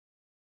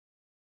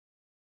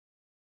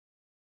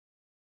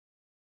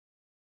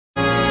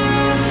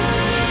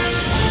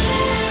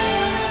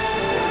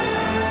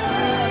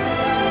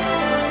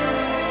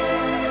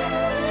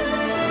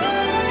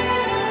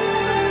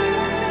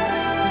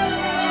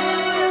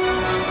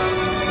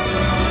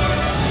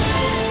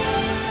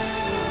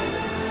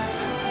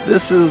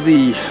This is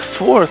the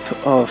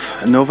 4th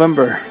of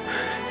November,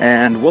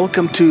 and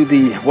welcome to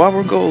the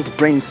WoW Gold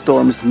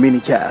Brainstormz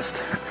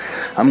minicast.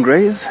 I'm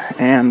Grayz,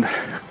 and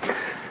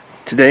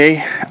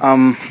today,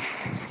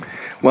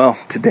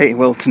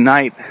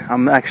 tonight,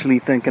 I'm actually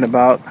thinking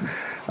about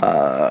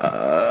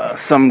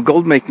some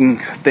gold making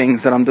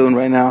things that I'm doing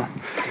right now,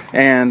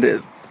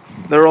 and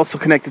they're also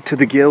connected to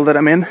the guild that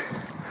I'm in.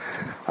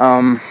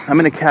 I'm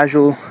in a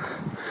casual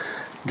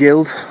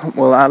guild.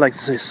 Well, I like to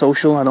say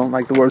social. I don't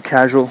like the word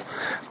casual,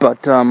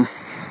 but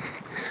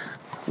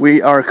we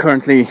are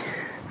currently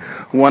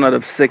 1 out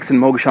of 6 in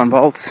Mogashan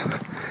Vaults.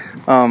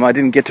 I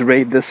didn't get to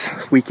raid this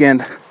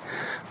weekend,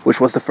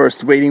 which was the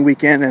first raiding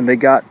weekend, and they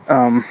got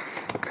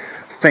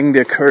Feng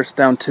the Accursed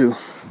down to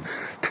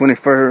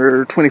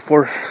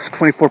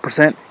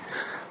 24%.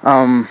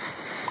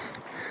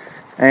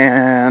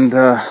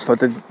 But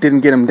they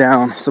didn't get him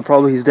down, so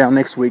probably he's down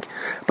next week.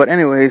 But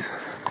anyways,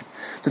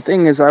 the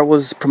thing is, I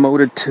was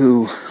promoted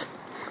to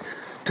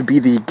be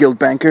the guild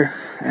banker,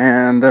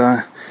 and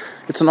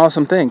it's an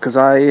awesome thing, because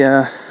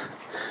I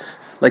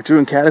like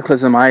during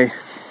Cataclysm I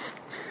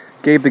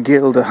gave the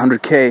guild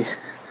 100k,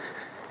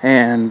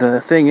 and the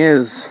thing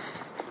is,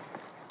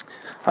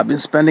 I've been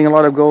spending a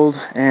lot of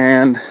gold,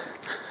 and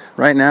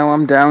right now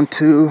I'm down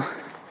to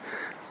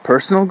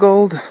personal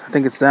gold. I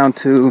think it's down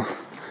to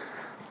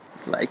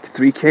like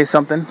 3k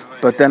something.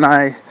 But then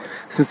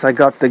since I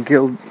got the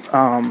guild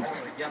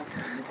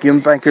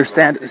banker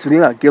status,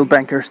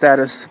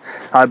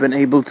 I've been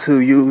able to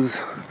use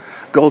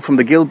gold from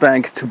the guild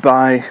bank to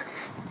buy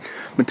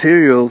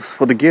materials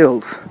for the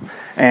guild,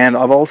 and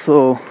I've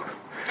also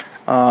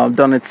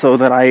done it so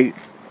that I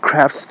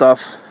craft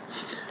stuff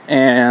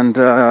and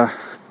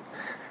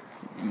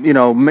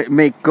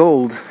make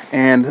gold,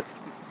 and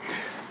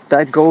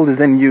that gold is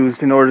then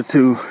used in order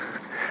to,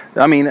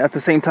 at the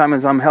same time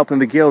as I'm helping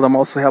the guild, I'm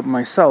also helping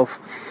myself,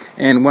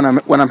 and when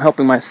I'm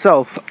helping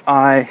myself,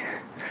 I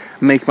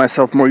make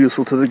myself more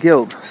useful to the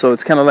guild. So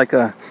it's kind of like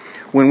a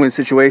win-win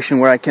situation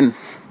where I can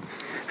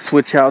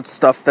switch out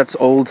stuff that's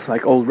old,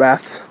 like old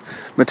Wrath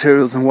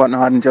materials and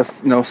whatnot, and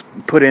just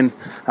put in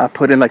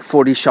like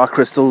 40 shock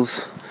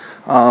crystals,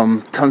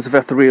 tons of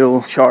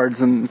ethereal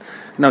shards, and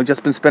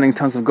just been spending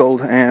tons of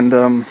gold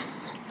and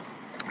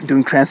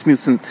doing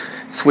transmutes and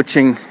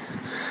switching,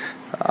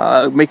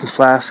 making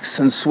flasks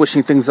and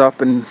switching things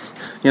up, and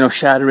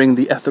shattering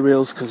the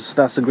ethereals, because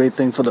that's a great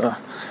thing for the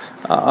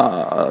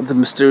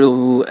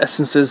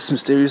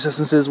mysterious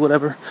essences,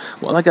 whatever.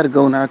 Well, I gotta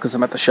go now because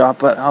I'm at the shop,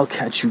 but I'll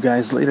catch you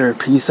guys later.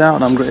 Peace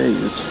out. I'm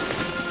Grayz.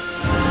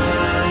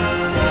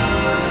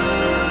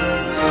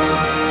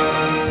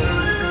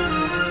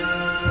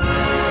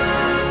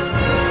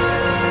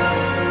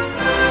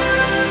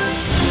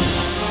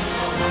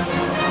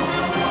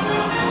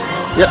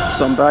 Yep,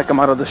 so I'm back. I'm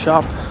out of the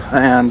shop,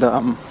 and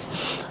I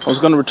was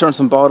going to return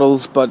some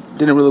bottles, but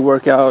didn't really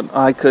work out.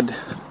 I could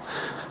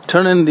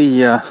turn in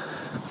the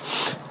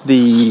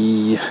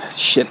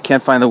shit,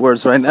 can't find the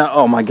words right now.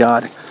 Oh my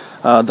god.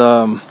 I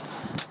don't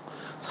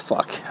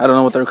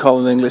know what they're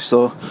called in English,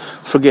 so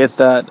forget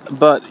that.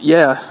 But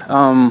yeah,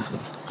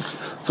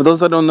 for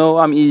those that don't know,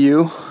 I'm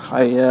EU.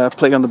 I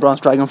play on the Bronze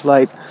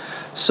Dragonflight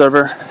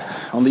server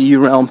on the EU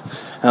realm,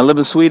 and I live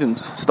in Sweden,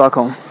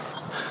 Stockholm.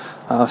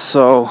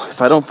 So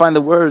if I don't find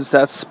the words,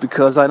 that's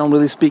because I don't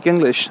really speak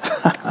English.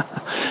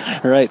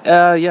 Right.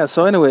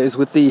 So anyways,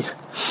 with the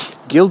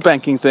guild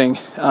banking thing,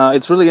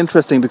 it's really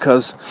interesting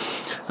because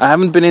I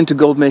haven't been into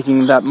gold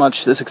making that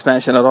much this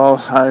expansion at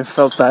all. I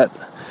felt that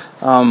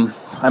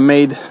I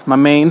made my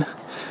main,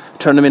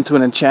 turned him into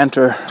an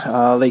enchanter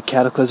late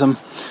Cataclysm,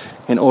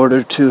 in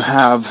order to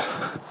have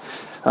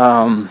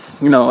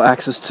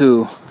access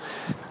to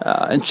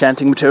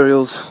enchanting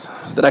materials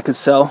that I could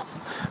sell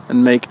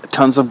and make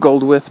tons of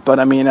gold with. But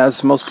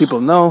as most people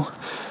know,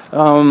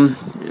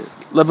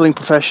 leveling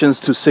professions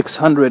to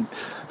 600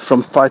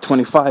 from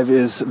 525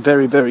 is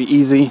very, very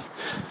easy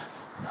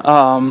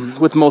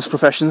with most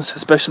professions,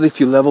 especially if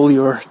you level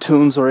your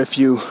tunes, or if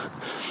you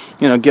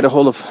get a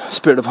hold of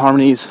Spirit of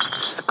Harmonies,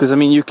 because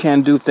you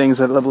can do things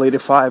at level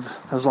 85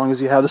 as long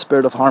as you have the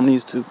Spirit of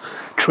Harmonies to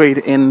trade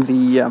in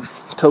the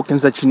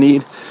tokens that you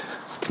need.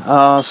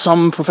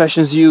 Some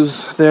professions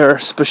use their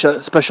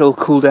special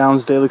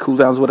cooldowns, daily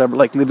cooldowns, whatever,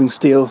 like Living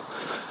Steel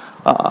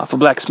for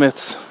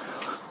blacksmiths.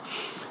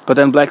 But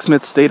then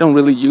blacksmiths, they don't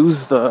really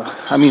use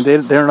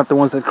they're not the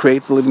ones that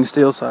create the Living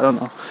Steel, so I don't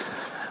know.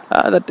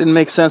 That didn't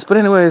make sense. But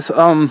anyways,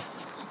 so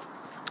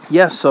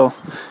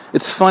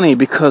it's funny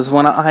because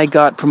when I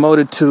got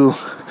promoted to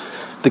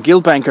the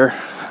guild banker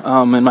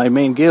in my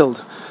main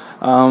guild,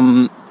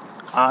 I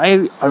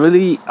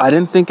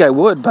didn't think I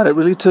would, but I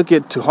really took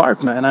it to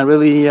heart, man. I'm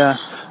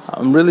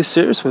really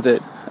serious with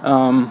it,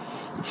 and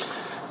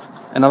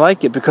I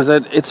like it because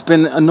it's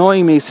been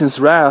annoying me since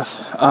Wrath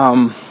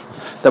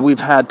that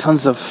we've had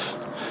tons of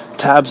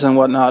tabs and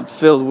whatnot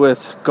filled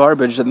with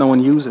garbage that no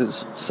one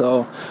uses.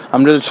 So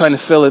I'm really trying to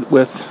fill it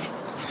with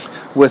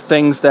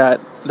things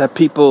that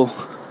people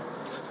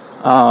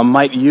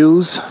might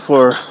use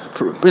for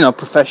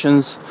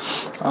professions,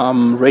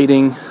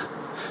 rating,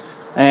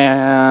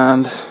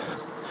 and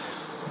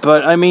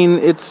But I mean,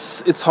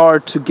 it's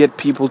hard to get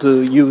people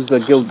to use the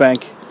guild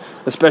bank,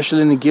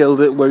 especially in the guild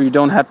where you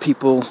don't have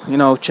people, you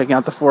know, checking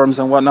out the forums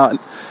and whatnot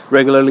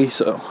regularly.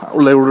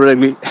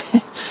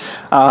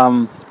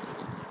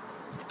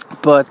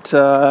 But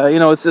you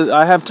know,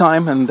 I have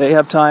time and they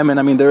have time, and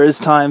I mean there is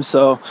time.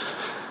 So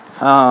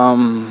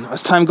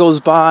as time goes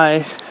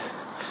by,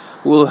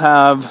 we'll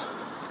have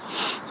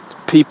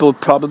people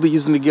probably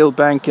using the guild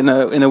bank in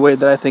a way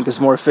that I think is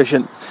more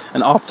efficient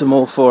and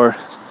optimal for,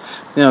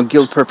 you know,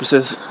 guild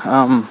purposes.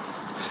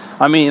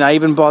 I mean, I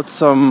even bought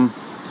some.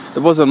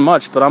 There wasn't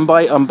much, but I'm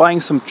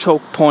buying some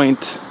choke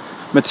point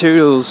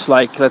materials,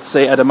 like let's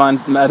say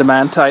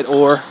adamantite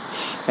ore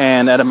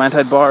and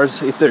adamantite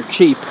bars if they're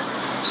cheap,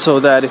 so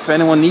that if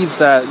anyone needs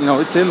that, you know,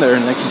 it's in there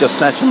and they can just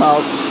snatch them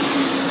out.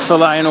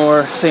 Fill iron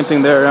ore, same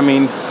thing there. I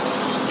mean,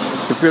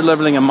 if you're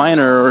leveling a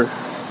miner or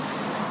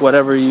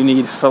whatever you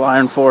need fill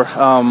iron for,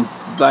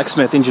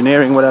 blacksmith,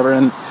 engineering, whatever,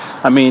 and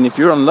I mean, if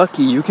you're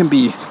unlucky, you can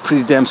be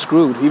pretty damn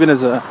screwed, even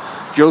as a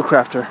jewel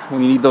crafter,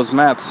 when you need those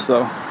mats.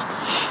 So,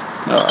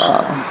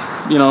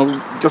 you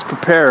know, just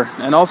prepare,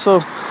 and also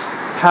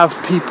have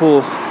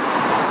people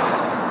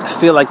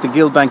feel like the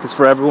guild bank is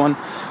for everyone.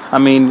 I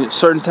mean,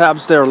 certain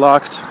tabs they're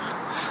locked,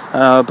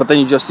 but then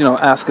you just, you know,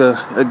 ask a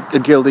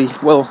guildie,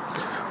 well,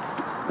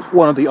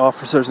 one of the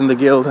officers in the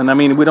guild, and I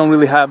mean, we don't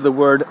really have the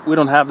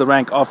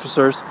rank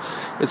officers.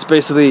 It's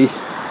basically,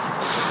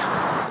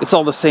 it's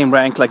all the same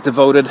rank, like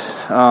devoted.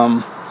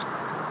 But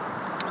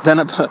then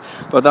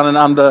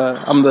I'm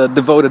the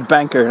devoted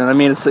banker, and I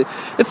mean,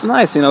 it's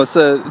nice, you know. It's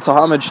a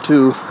homage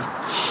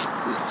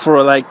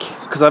for like,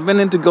 because I've been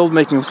into gold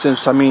making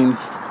since, I mean,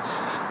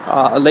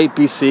 late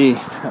BC,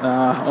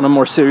 on a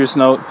more serious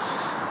note.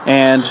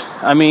 And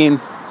I mean,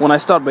 when I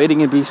started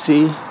raiding in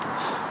BC,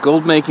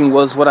 gold making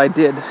was what I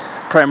did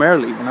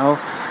primarily, you know.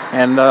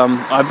 And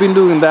I've been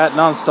doing that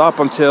non-stop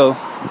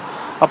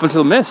up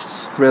until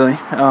Mists, really.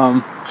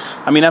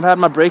 I mean, I've had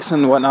my breaks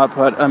and whatnot,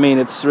 but I mean,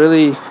 it's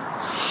really,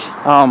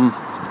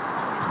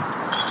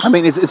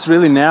 it's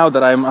really now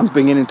that I'm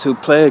beginning to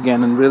play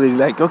again and really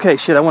like, okay,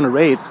 shit, I want to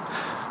raid,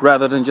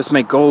 rather than just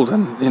make gold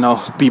and, you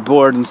know, be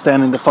bored and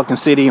stand in the fucking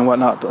city and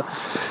whatnot. But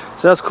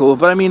so that's cool.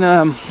 But I mean,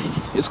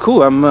 it's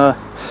cool. I'm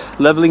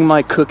leveling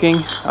my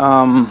cooking,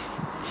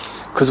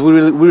 because we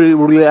really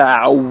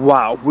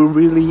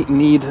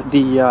need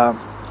the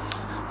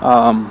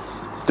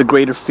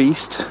greater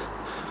feast.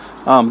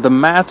 The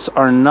mats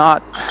are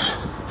not.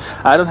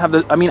 I don't have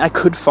I mean, I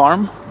could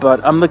farm,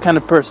 but I'm the kind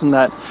of person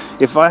that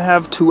if I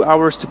have 2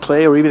 hours to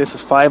play, or even if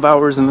it's 5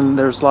 hours, and then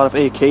there's a lot of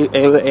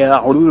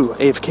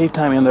AFK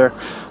time in there,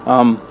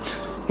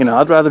 you know,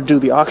 I'd rather do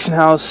the auction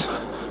house,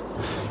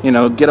 you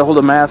know, get a hold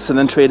of mats and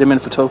then trade them in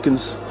for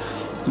tokens,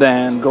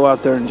 than go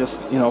out there and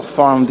just, you know,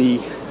 farm the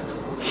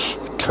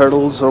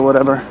turtles or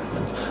whatever,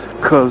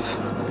 because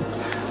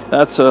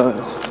that's a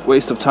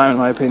waste of time in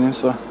my opinion.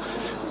 So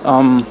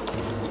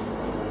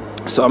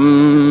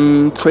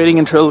I'm trading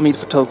in turtle meat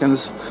for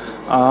tokens,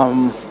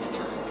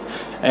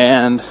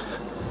 and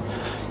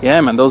yeah,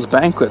 man, those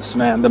banquets,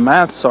 man, the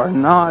maths are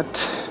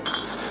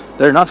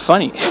they're not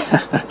funny.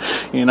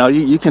 You know,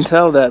 you can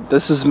tell that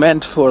this is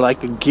meant for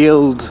like a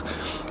guild.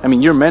 I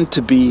mean, you're meant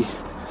to be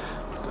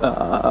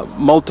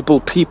multiple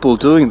people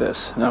doing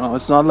this. You know,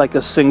 it's not like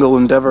a single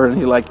endeavor and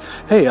you're like,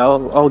 hey,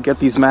 I'll get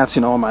these mats,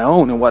 you know, on my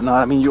own and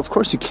whatnot. I mean, of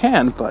course you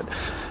can, but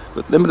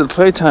with limited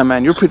playtime,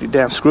 man, you're pretty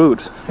damn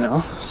screwed, you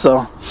know.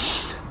 So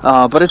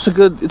but it's a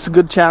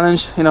good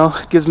challenge, you know.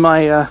 It gives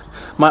my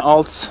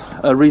alts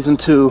a reason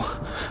to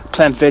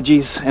plant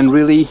veggies and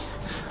really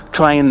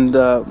try and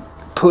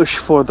push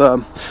for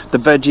the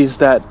veggies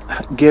that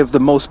give the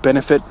most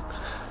benefit.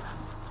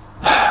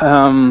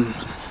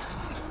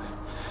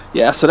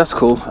 Yeah, so that's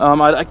cool.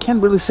 I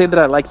can't really say that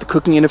I like the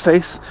cooking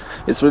interface.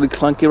 It's really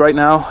clunky right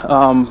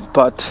now,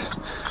 but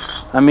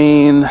I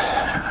mean,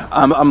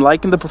 I'm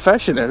liking the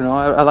profession. You know,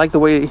 I like the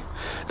way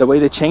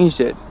they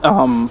changed it.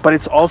 But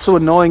it's also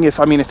annoying if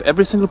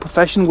every single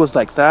profession was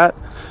like that.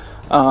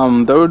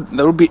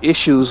 There would be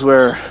issues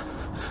where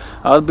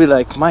I would be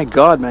like, my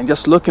God, man,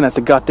 just looking at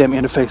the goddamn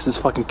interface is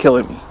fucking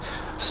killing me.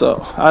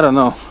 So I don't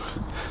know.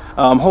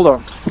 Hold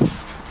on.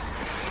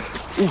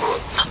 Ooh.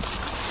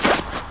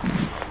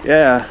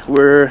 Yeah,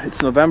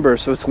 it's November,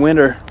 so it's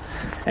winter,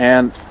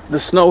 and the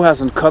snow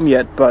hasn't come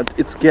yet, but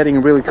it's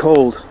getting really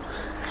cold.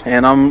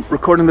 And I'm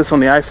recording this on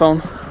the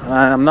iPhone.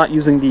 I'm not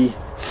using the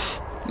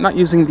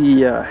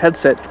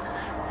headset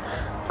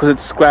because it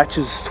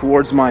scratches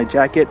towards my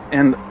jacket.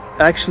 And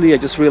actually, I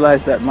just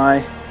realized that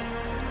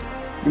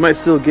you might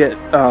still get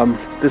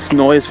this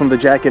noise from the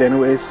jacket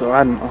anyway. So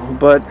I don't know,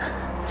 but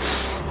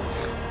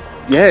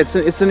yeah, it's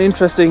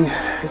interesting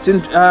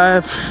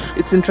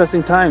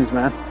times,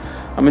 man.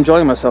 I'm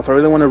enjoying myself. I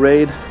really want to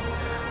raid.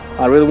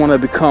 I really want to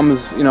become,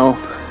 you know,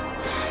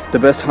 the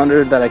best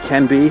hunter that I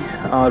can be.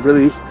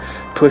 Really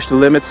push the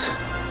limits.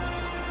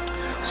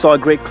 Saw a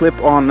great clip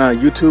on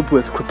YouTube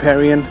with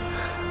Kriparian,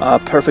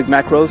 perfect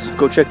macros.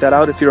 Go check that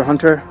out if you're a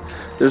hunter.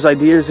 There's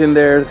ideas in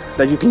there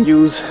that you can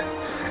use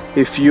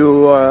if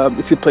you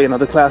play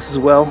another class as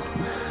well.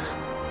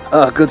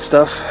 Good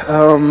stuff.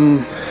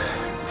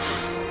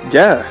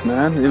 Yeah,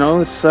 man, you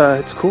know, it's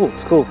cool,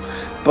 it's cool.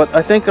 But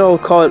I think I'll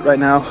call it right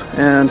now,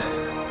 and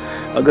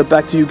I'll get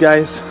back to you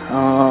guys,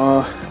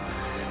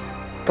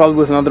 probably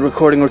with another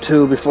recording or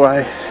two before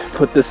I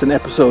put this in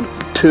episode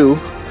 2.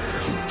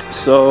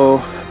 So,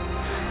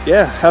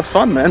 yeah, have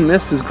fun, man.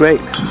 This is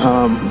great.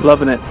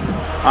 Loving it.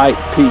 Alright,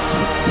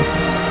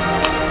 peace.